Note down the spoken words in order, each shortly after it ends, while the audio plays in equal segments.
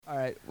All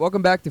right,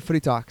 welcome back to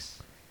Footytalks.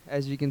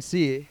 As you can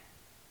see,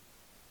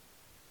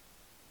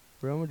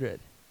 Real Madrid,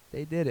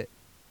 they did it.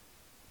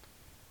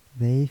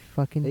 They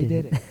fucking They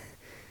did it. it.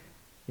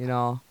 You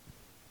know,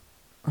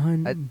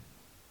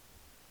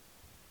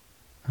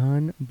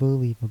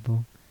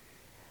 Unbelievable.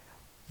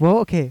 Well,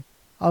 okay.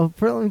 Let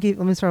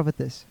me start off with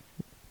this.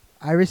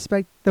 I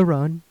respect the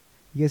run.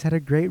 You guys had a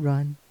great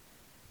run.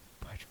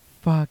 But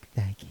fuck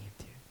that game,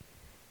 dude.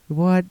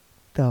 What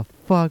the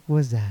fuck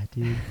was that,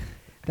 dude?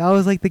 That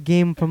was like the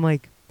game from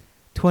like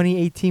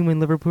 2018 when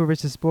Liverpool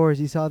versus Spurs.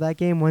 You saw that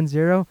game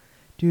 1-0?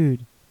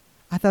 Dude,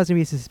 I thought it was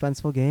going to be a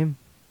suspenseful game.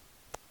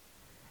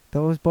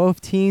 Both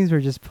teams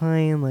were just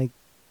playing like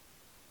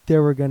they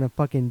were going to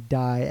fucking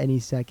die any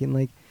second.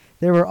 Like,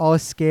 they were all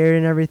scared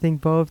and everything,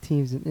 both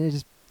teams. And it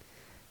just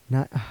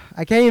not.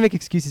 I can't even make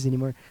excuses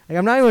anymore. Like,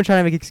 I'm not even trying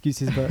to make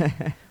excuses, but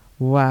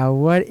wow,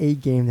 what a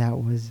game that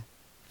was.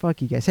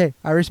 Fuck you guys. Hey,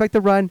 I respect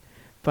the run,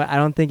 but I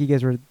don't think you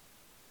guys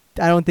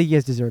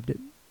deserved it.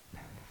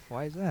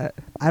 why is that?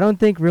 I don't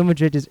think Real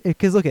Madrid is,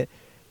 because look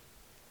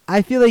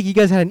I feel like you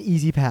guys had an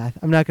easy path.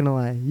 I'm not gonna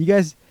lie. You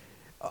guys.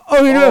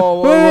 Oh, you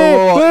know.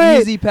 Wait,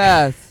 easy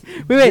path.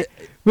 Wait.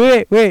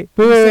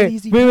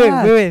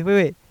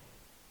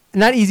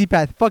 Not easy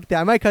path. Fuck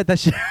that. I might cut that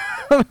shit.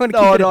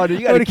 No, dude,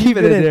 you gotta keep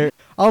it in there.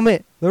 I'll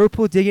admit,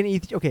 Liverpool did get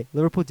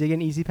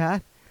an easy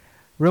path.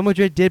 Real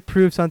Madrid did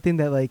prove something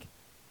that, like,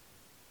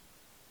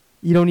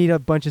 you don't need a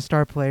bunch of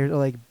star players or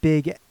like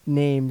big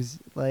names.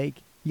 Like,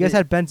 you guys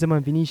had Benzema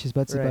and Vinicius,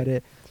 but that's about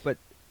it. But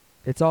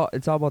it's all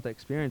about the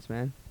experience,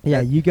 man.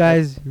 Yeah, you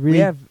guys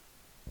really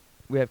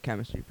we have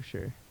chemistry for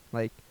sure.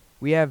 Like,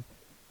 we have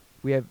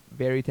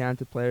very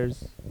talented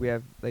players. We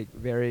have like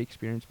very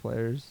experienced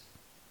players.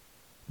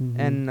 Mm-hmm.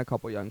 And a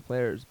couple young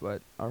players,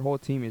 but our whole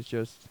team is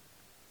just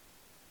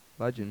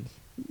legends.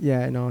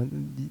 Yeah, no,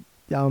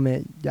 I'll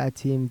admit that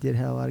team did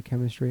have a lot of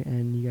chemistry,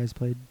 and you guys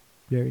played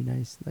very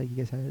nice. Like, you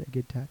guys had a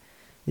good time.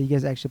 You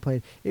guys actually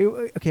played.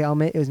 I'll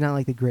admit it was not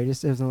like the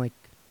greatest. It wasn't like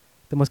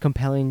the most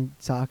compelling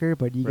soccer,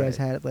 but you guys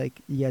had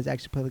you guys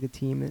actually played like a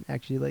team and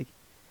actually like.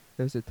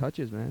 It was the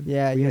touches, man.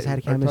 Yeah, you guys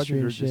had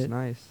chemistry and shit. Just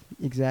nice.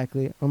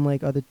 Exactly.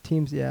 Unlike other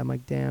teams, yeah, I'm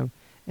like, damn.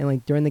 And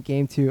like during the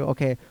game too.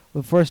 Okay,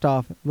 well, first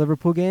off,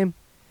 Liverpool game.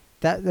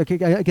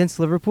 Against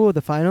Liverpool,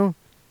 the final,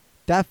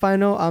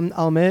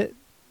 I'll admit,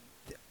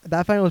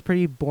 that final was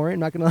pretty boring. I'm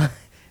not gonna lie.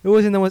 It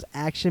wasn't the most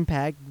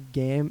action-packed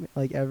game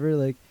like ever.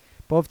 Like,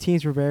 both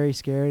teams were very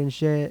scared and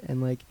shit,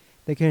 and like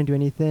they couldn't do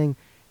anything.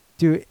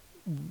 Dude,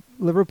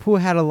 Liverpool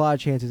had a lot of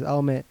chances. I'll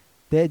admit,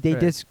 they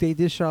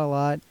did shot a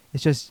lot.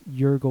 It's just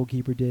your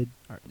goalkeeper did.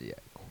 Yeah.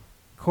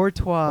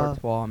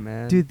 Courtois,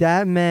 man. Dude,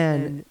 that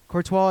man,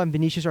 Courtois and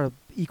Vinicius are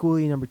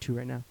equally number 2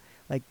 right now.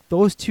 Like,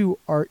 those two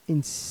are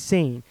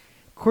insane.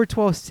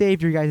 Courtois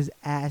saved your guys'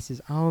 asses.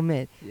 I'll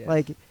admit. Yes.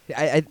 Like,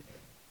 I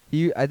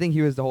think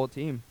he was the whole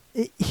team.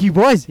 He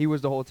was. He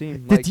was the whole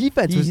team. The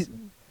defense was.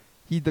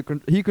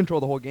 He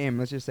controlled the whole game.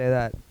 Let's just say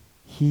that.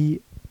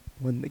 He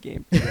won the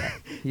game. Yeah,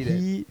 he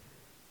did.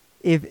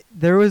 If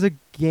there was a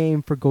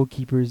game for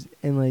goalkeepers,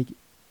 and like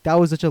that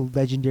was such a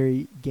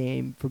legendary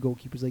game for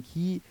goalkeepers, like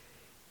he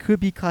could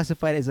be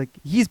classified as like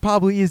he's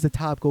probably is the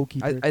top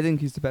goalkeeper. I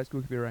think he's the best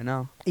goalkeeper right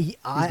now. He's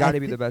got to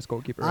be the best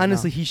goalkeeper.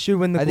 Honestly, right now. He should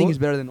win the. I think he's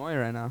better than Neuer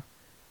right now.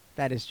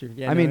 That is true.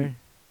 Yeah, I mean,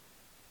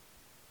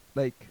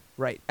 like,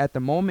 right at the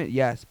moment,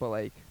 yes, but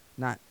like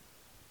not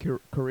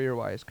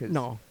career-wise, because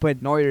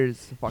but Neuer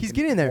is fucking. He's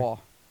getting there.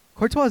 Wall.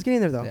 Courtois is getting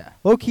there though. Yeah.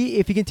 Low key,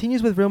 if he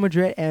continues with Real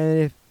Madrid, and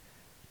if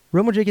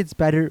Real Madrid gets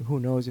better, who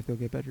knows if they'll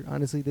get better?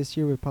 Honestly, this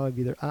year would probably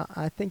be their.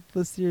 I think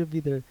this year would be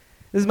their.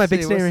 This is my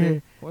big statement right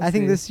here. I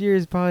think this year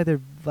is probably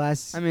their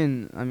last. I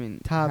mean,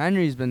 top.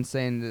 Henry's been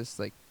saying this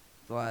like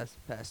the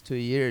past 2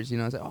 years. You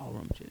know, it's like, oh,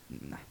 Real Madrid,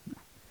 nah.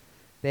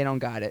 They don't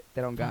got it.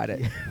 They don't got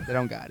it.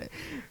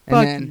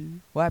 And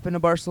then what happened to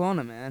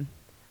Barcelona, man?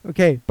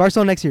 Okay,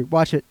 Barcelona next year.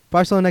 Watch it.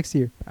 Barcelona next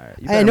year. All right,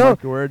 you better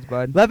mark your words,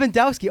 bud.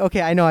 Lewandowski.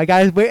 Okay, I know. I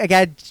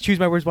gotta choose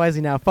my words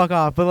wisely now. Fuck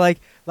off. But like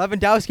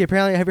Lewandowski,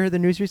 apparently, have you heard the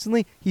news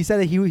recently? He said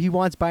that he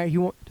wants Bayern.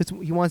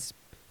 He wants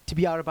to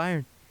be out of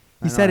Bayern.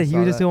 He said it. He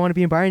just don't want to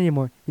be in Bayern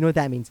anymore. You know what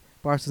that means?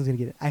 Barcelona's gonna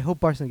get it. I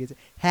hope Barcelona gets it.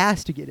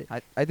 Has to get it.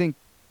 I think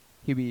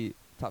he'd be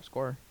top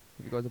scorer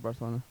if he goes to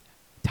Barcelona.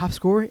 Top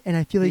scorer, and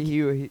I feel like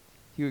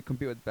he would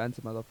compete with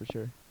Benzema though for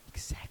sure.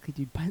 Exactly,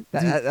 dude.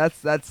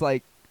 That's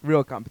like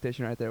real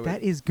competition right there.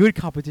 That is good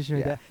competition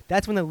right there.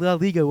 That's when the La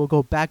Liga will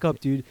go back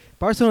up, dude.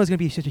 Barcelona is gonna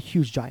be such a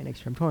huge giant next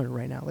year. I'm telling you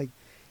right now. Like,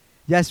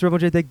 yes, Real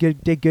Madrid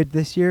did good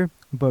this year,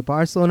 but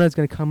Barcelona is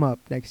gonna come up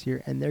next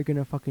year, and they're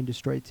gonna fucking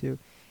destroy it too.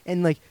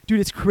 And like,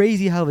 dude, it's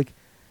crazy how like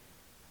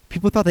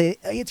people thought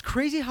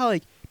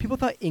people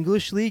thought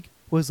English league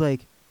was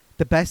like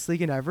the best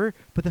league in ever,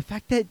 but the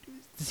fact that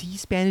the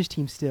Spanish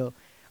teams still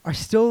are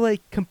still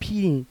like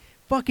competing.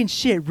 Fucking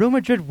shit. Real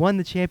Madrid won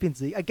the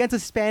Champions League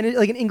against an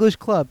English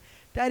club.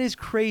 That is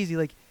crazy.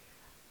 Like,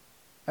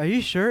 are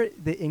you sure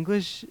the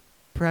English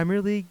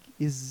Premier League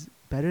is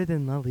better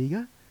than La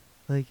Liga?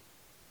 Like,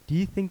 do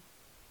you think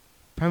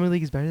Premier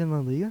League is better than La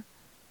Liga?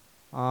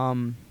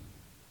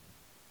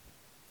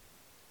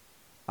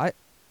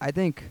 I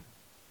think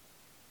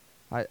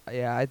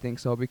I think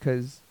so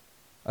because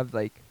of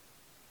like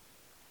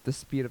the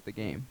speed of the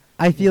game.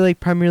 I feel like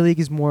Premier League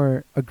is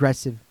more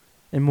aggressive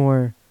and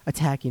more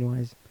attacking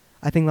wise.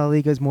 I think La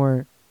Liga is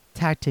more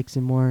tactics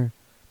and more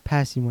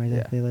passing wise.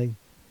 Yeah. I feel like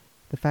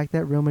the fact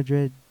that Real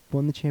Madrid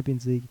won the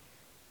Champions League,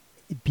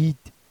 it beat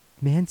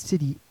Man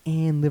City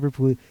and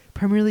Liverpool,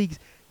 Premier League's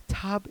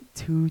top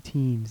 2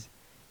 teams.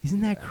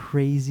 Isn't that Yeah.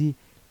 crazy?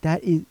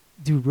 That is,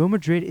 dude. Real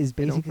Madrid is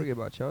Hey, don't basically. forget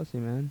about Chelsea,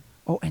 man.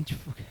 Oh, and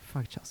okay,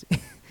 fuck Chelsea.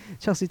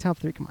 Chelsea top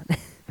 3. Come on,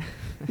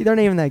 they're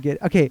not even that good.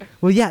 Okay,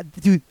 well, yeah,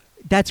 dude.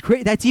 That's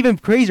That's even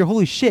crazier.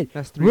 Holy shit!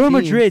 That's 3 Real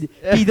teams. Madrid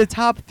be the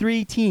top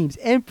 3 teams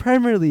in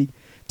Premier League.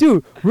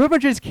 Dude, Real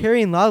Madrid's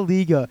carrying La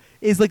Liga,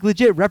 is like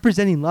legit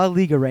representing La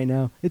Liga right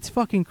now. It's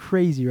fucking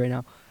crazy right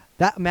now.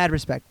 That mad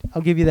respect.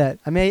 I'll give you that.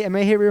 I may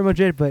hate Real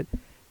Madrid, but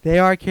they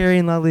are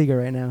carrying La Liga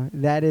right now.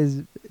 That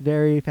is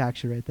very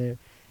factual right there.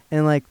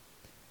 And like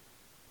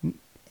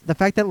the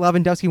fact that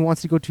Lewandowski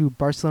wants to go to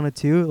Barcelona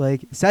too,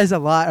 like says a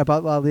lot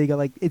about La Liga.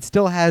 Like it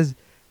still has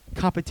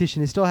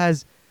competition. It still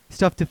has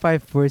stuff to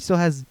fight for. It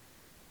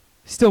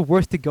still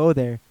worth to go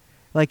there.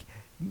 Like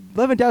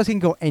Lewandowski can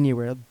go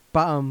anywhere.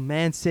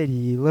 Man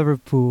City,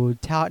 Liverpool,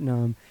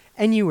 Tottenham,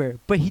 anywhere.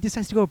 But he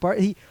decides to go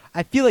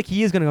I feel like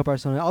he is gonna go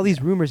Barcelona. All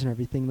these rumors and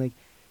everything. Like,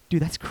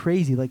 dude, that's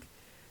crazy. Like,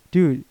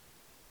 dude,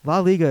 La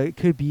Liga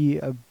could be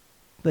a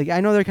like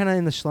I know they're kind of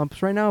in the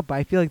slumps right now, but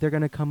I feel like they're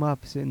gonna come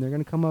up soon. They're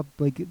gonna come up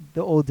like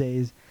the old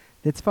days.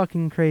 That's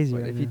fucking crazy.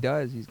 But right if now. he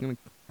does, he's gonna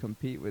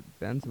compete with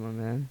Benzema,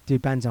 man.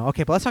 Dude, Benzema.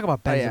 Okay, but let's talk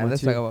about Benzema. Oh, yeah,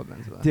 let's too. talk about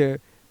Benzema. Dude,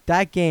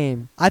 that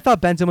game, I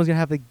thought Benzema was gonna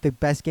have like the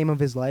best game of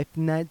his life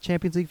in that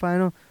Champions League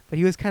final, but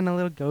he was kind of a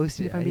little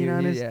ghosted. If I'm being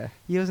honest, yeah.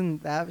 he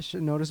wasn't that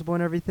noticeable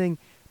and everything.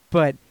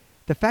 But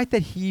the fact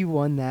that he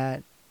won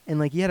that and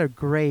like he had a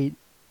great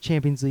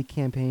Champions League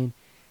campaign,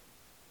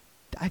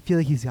 I feel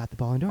like he's got the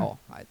Ballon d'Or.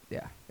 Oh,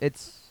 yeah.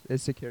 It's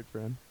secured for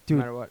him, Dude,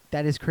 no matter what.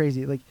 that is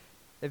crazy. Like,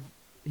 If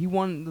he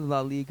won the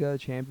La Liga,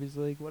 Champions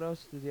League, what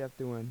else does he have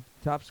to win?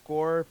 Top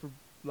scorer for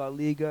La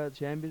Liga,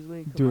 Champions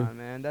League? Come Dude. on,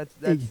 man. That's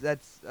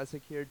a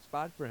secured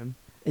spot for him.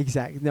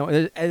 exactly. No,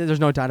 there's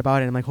no doubt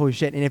about it. I'm like, holy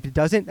shit. And if it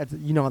doesn't, that's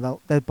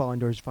that Ballon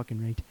d'Or is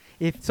fucking rigged.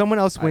 If someone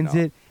else I wins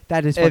know. it,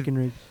 that is If- fucking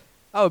rigged.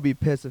 I would be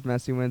pissed if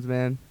Messi wins,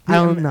 man. I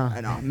don't know.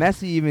 I know.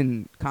 Messi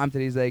even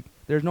commented, he's like,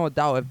 there's no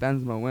doubt if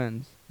Benzema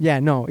wins. Yeah,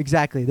 no,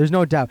 exactly. There's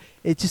no doubt.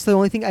 It's just the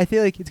only thing I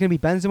feel like it's gonna be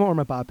Benzema or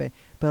Mbappe.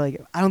 But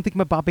like, I don't think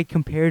Mbappe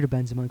compared to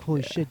Benzema. Like,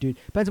 holy Yeah. shit, dude.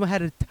 Benzema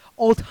had an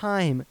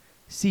all-time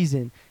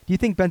season. Do you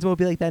think Benzema will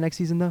be like that next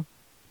season though?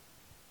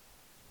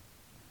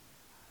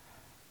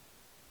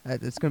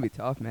 It's going to be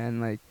tough,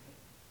 man. Like,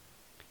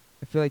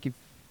 I feel like if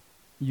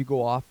you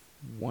go off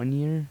 1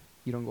 year,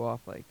 you don't go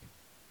off, like,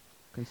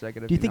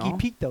 consecutive. Do you think he know?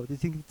 peaked though?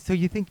 So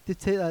you think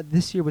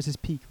this year was his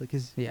peak, like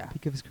his Yeah.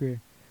 peak of his career?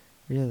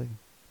 Really?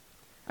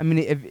 I mean,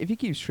 if he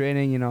keeps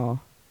training,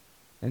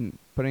 and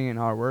putting in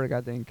hard work,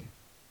 I think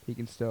he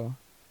can still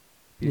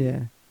be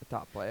Yeah. a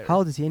top player. How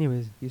old is he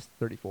anyways? He's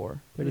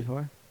 34.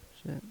 34.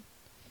 Shit.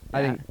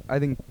 I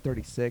think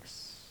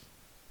 36.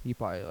 He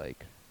probably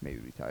like maybe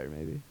retire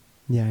maybe.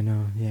 Yeah, I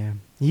know. Yeah,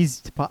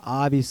 he's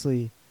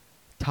obviously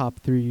top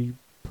 3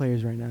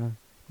 players right now,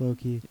 low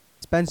key.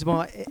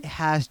 Benzema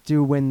has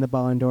to win the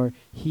Ballon d'Or.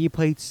 He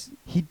kind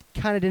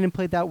of didn't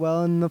play that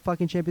well in the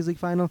fucking Champions League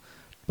final,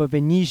 but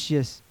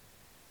Vinicius,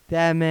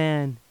 that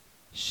man,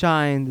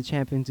 shined the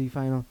Champions League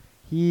final.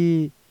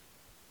 He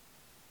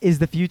is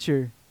the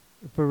future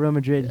for Real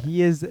Madrid. Yeah.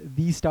 He is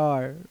the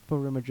star for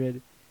Real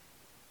Madrid.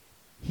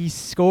 He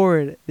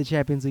scored the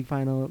Champions League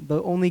final,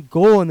 the only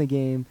goal in the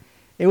game.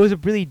 It was a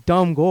really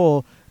dumb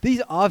goal.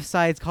 These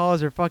offsides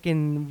calls are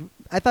fucking...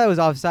 I thought it was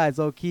offsides,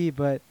 low-key,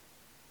 but...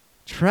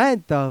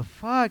 Trent, the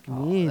fuck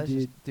me, that's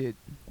dude. Dude.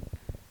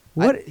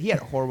 What? He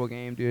had a horrible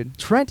game, dude.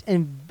 Trent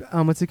and,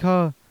 what's it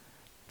called?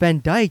 Van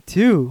Dijk,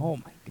 too. Oh,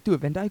 my... Dude,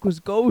 Van Dijk was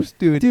ghost,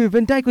 dude. Dude,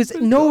 Van Dijk was He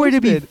was nowhere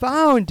to be ghosted.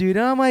 found, dude.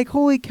 And I'm like,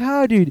 holy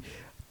cow, dude.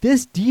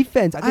 This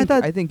defense,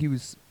 I think he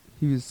was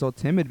so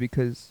timid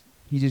because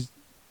he just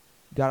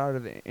got out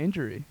of the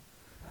injury.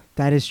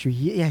 That is true.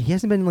 He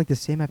hasn't been like the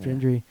same after Yeah.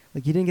 injury.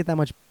 Like he didn't get that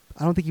much.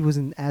 I don't think he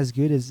wasn't as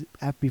good as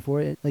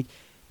before it. Like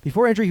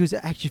before injury, he was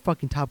actually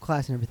fucking top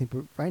class and everything.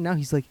 But right now,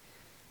 he's like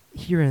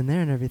here and there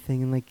and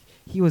everything. And like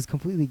he was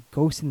completely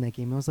ghosting that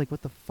game. I was like,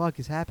 what the fuck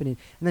is happening?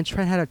 And then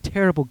Trent had a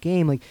terrible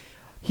game. Like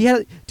he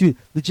had, dude,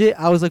 legit.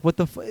 I was like, what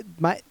the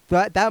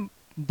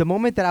the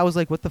moment that I was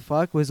like, what the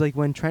fuck was like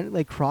when Trent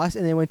like crossed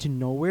and then went to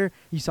nowhere.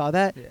 You saw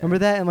that? Yeah. Remember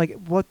that? And like,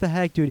 what the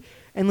heck, dude?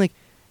 And like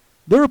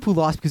Liverpool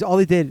lost because all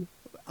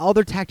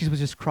their tactics was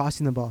just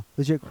crossing the ball.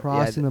 Legit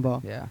crossing the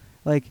ball. Yeah.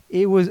 Like,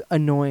 it was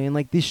annoying.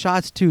 Like, these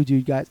shots, too,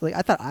 dude, guys. Like,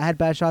 I thought I had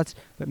bad shots,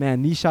 but,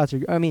 man, these shots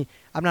are... I mean,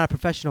 I'm not a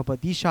professional, but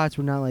these shots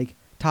were not, like,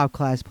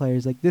 top-class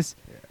players. Like,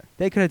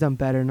 they could have done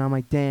better, and I'm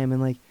like, damn.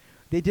 And, like,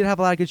 they did have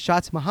a lot of good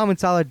shots. Mohamed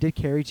Salah did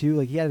carry, too.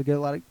 Like, he had a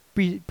lot of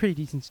pretty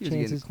decent He was getting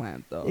chances.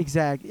 clamped, though.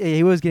 Exactly. Yeah,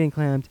 he was getting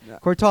clamped. Yeah.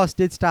 Courtois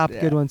did stop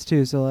Yeah. good ones,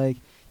 too. So, like,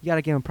 you got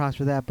to give him props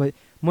for that. But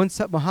once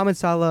Mohamed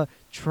Salah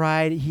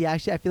tried, I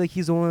feel like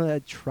he's the one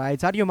that tried.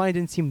 Sadio Mane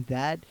didn't seem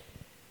that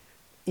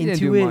He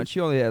didn't into do it. much. He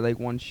only had, like,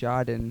 one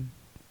shot, and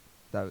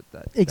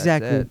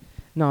Exactly. That's it.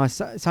 No,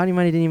 Sadio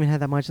Mane didn't even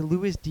have that much.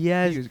 Luis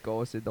Diaz. He was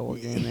ghosted the whole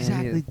game.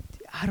 Exactly. Man.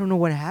 I don't know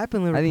what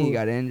happened. Liverpool. I think he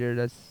got injured.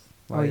 That's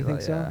why. Oh, you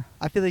think so? Yeah.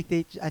 I feel like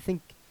I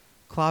think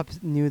Klopp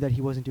knew that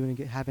he wasn't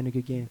having a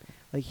good game.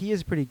 Like, he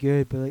is pretty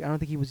good, but like I don't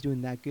think he was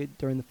doing that good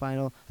during the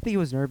final. I think he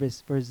was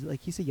nervous for his,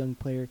 like, he's a young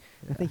player.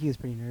 Yeah. I think he was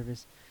pretty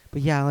nervous.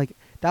 But yeah, like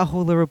that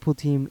whole Liverpool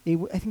team,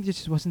 I think it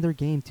just wasn't their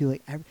game too.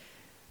 Like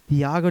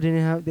Thiago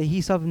didn't have. He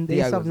subbed him. They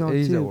subbed him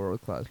He's too. a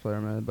world class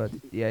player, man. But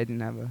yeah, he didn't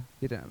have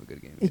a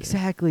good game.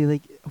 Exactly.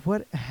 Like,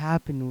 what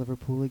happened in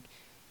Liverpool? Like,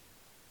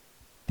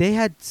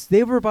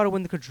 they were about to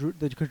win the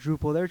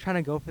quadruple. They were trying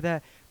to go for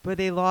that, but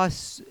they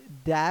lost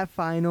that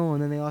final,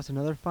 and then they lost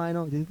another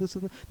final. Did they lose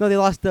something? No, they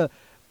lost the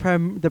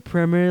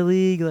Premier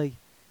League. Like,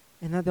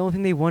 and the only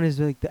thing they won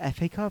is like the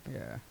FA Cup.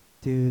 Yeah.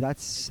 Dude,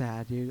 that's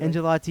sad, dude.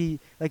 Ancelotti,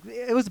 like,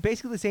 it was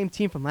basically the same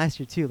team from last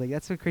year too. Like,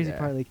 that's the crazy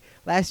part. Like,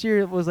 last year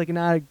it was like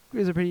it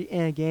was a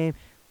pretty game.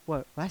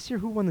 What, last year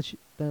who won the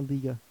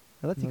Liga?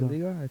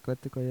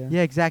 Atletico, yeah.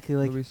 Yeah, exactly.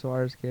 Like, Luis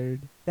Suarez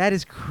carried. that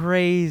is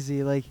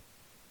crazy. Like,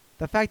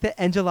 the fact that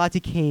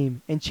Ancelotti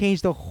came and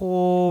changed the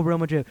whole Real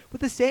Madrid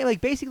with the same,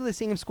 like, basically the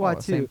same squad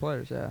too. Same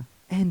players, yeah.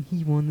 And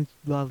he won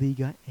the La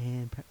Liga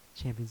and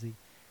Champions League.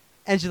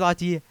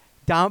 Ancelotti,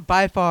 down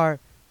by far,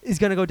 is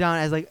gonna go down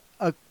as like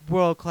a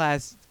world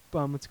class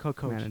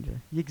coach.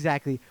 Manager.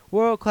 Exactly,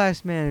 world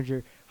class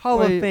manager,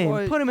 Hall of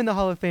Fame. Put him in the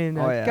Hall of Fame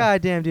now.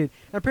 Goddamn, dude.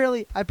 And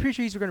apparently, I'm pretty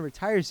sure he's gonna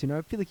retire soon.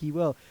 I feel like he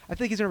will. I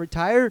feel like he's gonna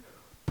retire,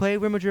 play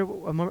Real Madrid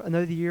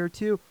another year or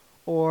two,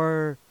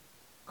 or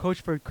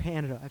coach for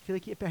Canada. I feel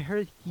like I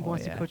heard he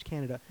wants to coach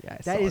Canada. Yeah,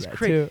 that is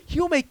crazy.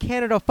 He'll make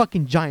Canada a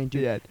fucking giant,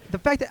 dude. Yeah. The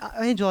fact that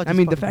Angelotti. I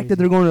mean, the fact that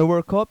they're going to the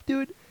World Cup,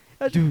 dude.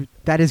 Dude,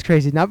 that is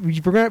crazy. Now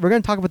we're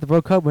gonna talk about the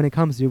World Cup when it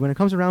comes, dude. When it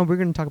comes around, we're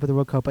gonna talk about the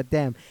World Cup. But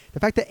damn,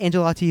 the fact that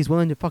Ancelotti is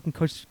willing to fucking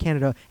coach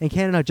Canada, and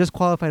Canada just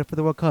qualified for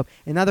the World Cup,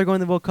 and now they're going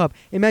to the World Cup.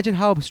 Imagine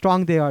how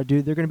strong they are,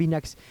 dude. They're gonna be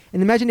next.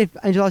 And imagine if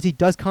Ancelotti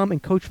does come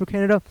and coach for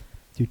Canada,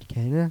 dude.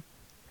 Canada,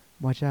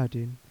 watch out,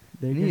 dude.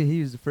 He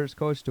was the first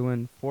coach to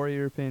win 4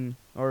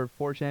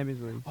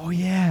 Champions League. Oh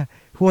yeah,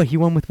 what he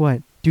won with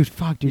what, dude?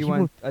 Fuck, dude. He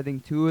won, I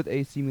think, 2 with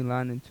AC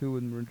Milan and 2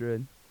 with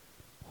Madrid.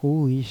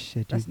 Holy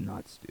shit, dude. That's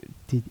nuts, dude.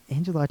 Dude,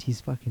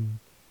 Ancelotti's fucking.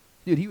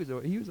 Dude, he was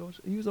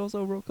also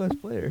a world class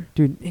player.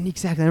 Dude, and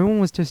exactly, everyone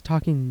was just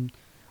talking.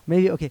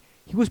 Maybe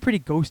he was pretty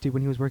ghosted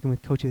when he was working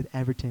with coaching with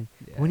Everton.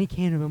 Yeah. When he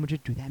came to Real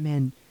Madrid, dude, that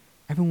man,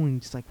 everyone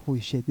was just like,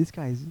 holy shit, this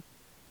guy's.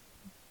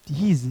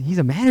 He's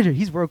a manager.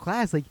 He's world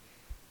class. Like,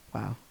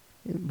 wow,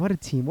 what a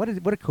team. What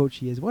a coach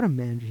he is. What a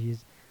manager he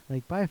is.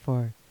 Like, by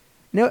far.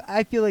 No,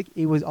 I feel like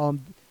it was all,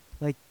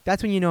 like,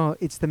 that's when you know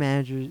it's the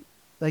manager.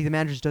 Like, the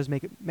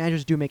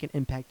managers do make an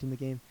impact in the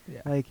game.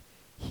 Yeah. Like,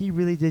 he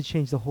really did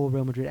change the whole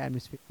Real Madrid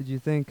atmosphere. Did you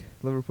think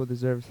Liverpool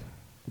deserves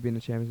to be in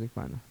the Champions League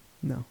final?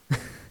 No.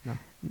 No.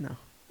 No.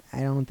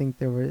 I don't think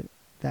they were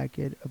that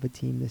good of a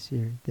team this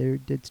year. They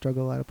did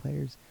struggle a lot of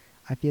players.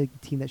 I feel like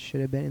the team that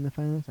should have been in the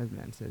finals. That's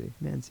Man City.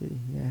 Man City,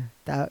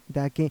 yeah.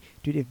 That game,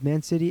 dude. If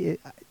Man City,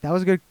 that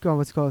was a good.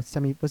 What's it called? Was it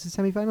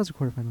semifinals or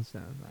quarterfinals?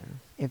 Semifinals.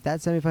 If that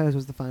semifinals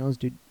was the finals,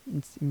 dude,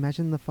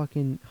 imagine the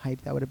fucking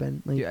hype that would have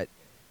been. Like, dude, I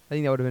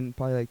think that would have been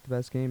probably like the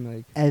best game,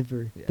 like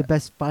ever. Yeah. The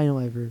best final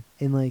ever.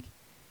 And like,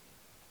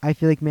 I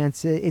feel like Man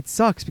City. It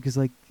sucks because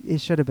like it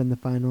should have been the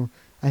final.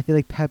 I feel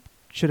like Pep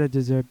should have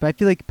deserved, but I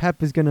feel like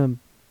Pep is gonna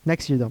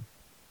next year though.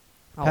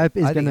 Pep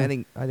is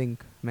gonna. I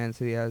think Man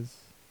City has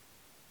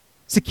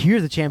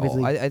secure the Champions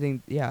League. I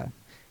think, yeah.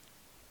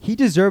 He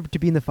deserved to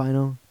be in the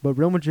final, but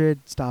Real Madrid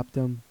stopped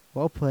him.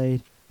 Well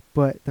played.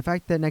 But the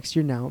fact that next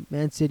year now,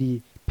 Man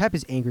City, Pep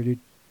is angry, dude.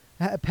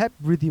 Pep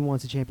really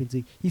wants the Champions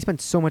League. He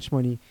spent so much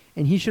money,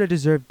 and he should have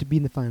deserved to be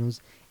in the finals.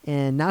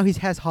 And now he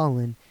has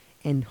Haaland.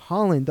 And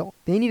Haaland,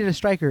 they needed a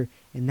striker,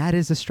 and that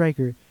is a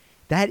striker.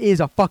 That is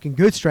a fucking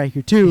good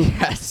striker, too.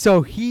 Yes.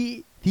 So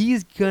he's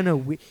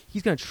gonna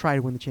try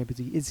to win the Champions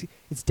League.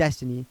 It's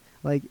destiny.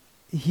 Like,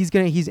 he's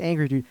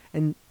angry, dude.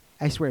 And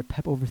I swear, if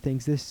Pep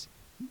overthinks this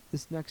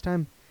next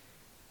time,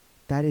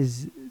 that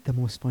is the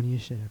most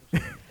funniest shit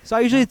ever. So I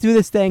usually do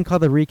this thing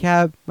called the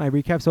recap, my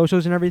recap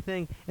socials and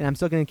everything, and I'm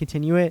still going to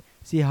continue it,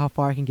 see how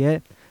far I can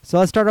get. So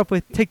let's start off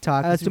with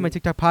TikTok. Let's do my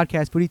TikTok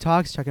podcast,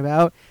 Footytalks. Check it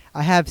out.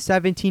 I have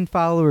 17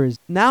 followers.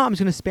 Now I'm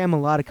just going to spam a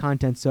lot of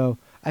content, so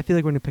I feel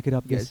like we're going to pick it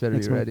up. You guys better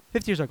be ready.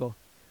 50 is our goal.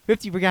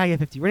 50, we're going to get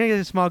 50. We're going to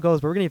get small goals,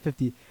 but we're going to get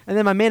 50. And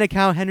then my main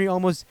account, Henry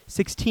Almost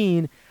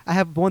 16, I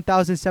have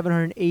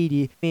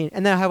 1,780.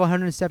 And then I have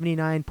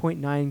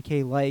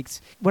 179.9K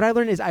likes. What I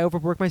learned is I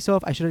overwork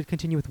myself. I should have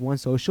continued with one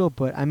social,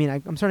 but I mean,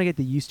 I'm starting to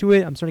get used to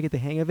it. I'm starting to get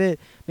the hang of it.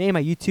 Maybe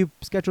my YouTube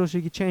schedule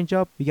should get changed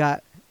up. We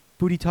got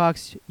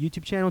Footytalks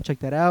YouTube channel. Check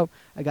that out.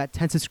 I got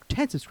 10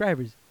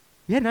 subscribers.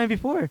 We had 9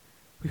 before.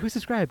 Who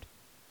subscribed?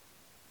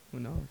 Who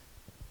knows?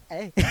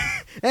 Hey,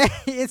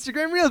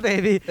 Instagram Reels,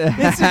 baby.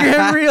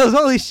 Instagram Reels,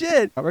 holy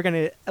shit. We're going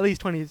to at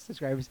least 20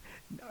 subscribers.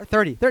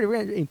 30. We're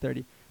going to aim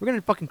 30. We're going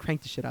to fucking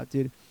crank this shit out,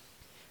 dude.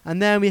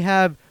 And then we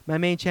have my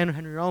main channel,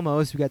 Henry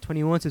Olmos. We got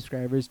 21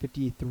 subscribers,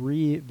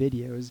 53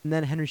 videos. And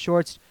then Henry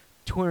Shorts,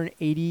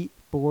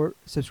 284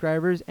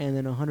 subscribers and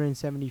then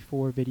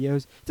 174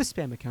 videos. It's a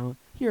spam account.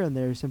 Here and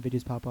there, some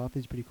videos pop up.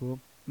 It's pretty cool.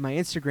 My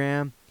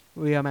Instagram,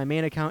 we have my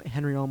main account,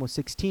 Henry Almost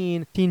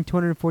 16,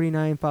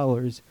 249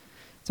 followers.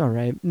 It's all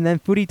right. And then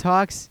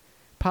Footytalks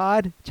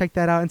Pod, check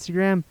that out,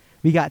 Instagram.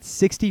 We got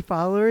 60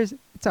 followers.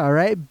 It's all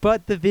right.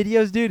 But the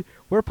videos, dude,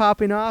 we're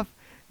popping off.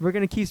 We're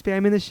going to keep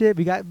spamming this shit.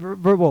 We got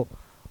verbal.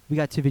 We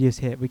got 2 videos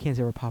hit. We can't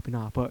say we're popping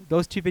off. But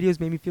those 2 videos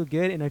made me feel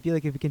good. And I feel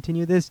like if we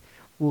continue this,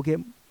 we'll get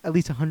at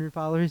least 100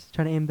 followers.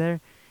 Trying to aim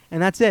there.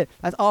 And that's it.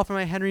 That's all for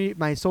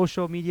my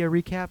social media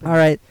recap. All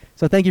right.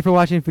 So thank you for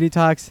watching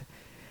Footytalks.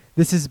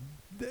 This is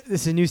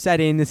a new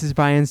setting. This is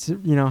Brian's,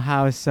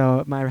 house.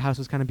 So my house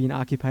was kind of being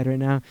occupied right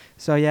now.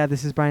 So yeah,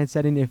 this is Brian's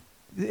setting.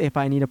 If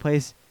I need a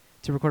place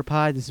to record a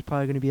pod, this is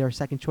probably going to be our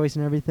second choice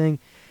and everything.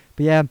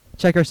 But yeah,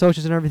 check our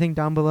socials and everything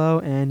down below.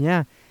 And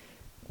yeah,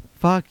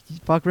 fuck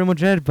Real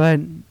Madrid, but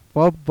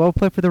we'll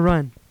play for the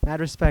run. Mad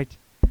respect.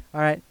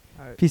 All right.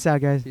 Peace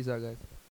out, guys. Peace out, guys.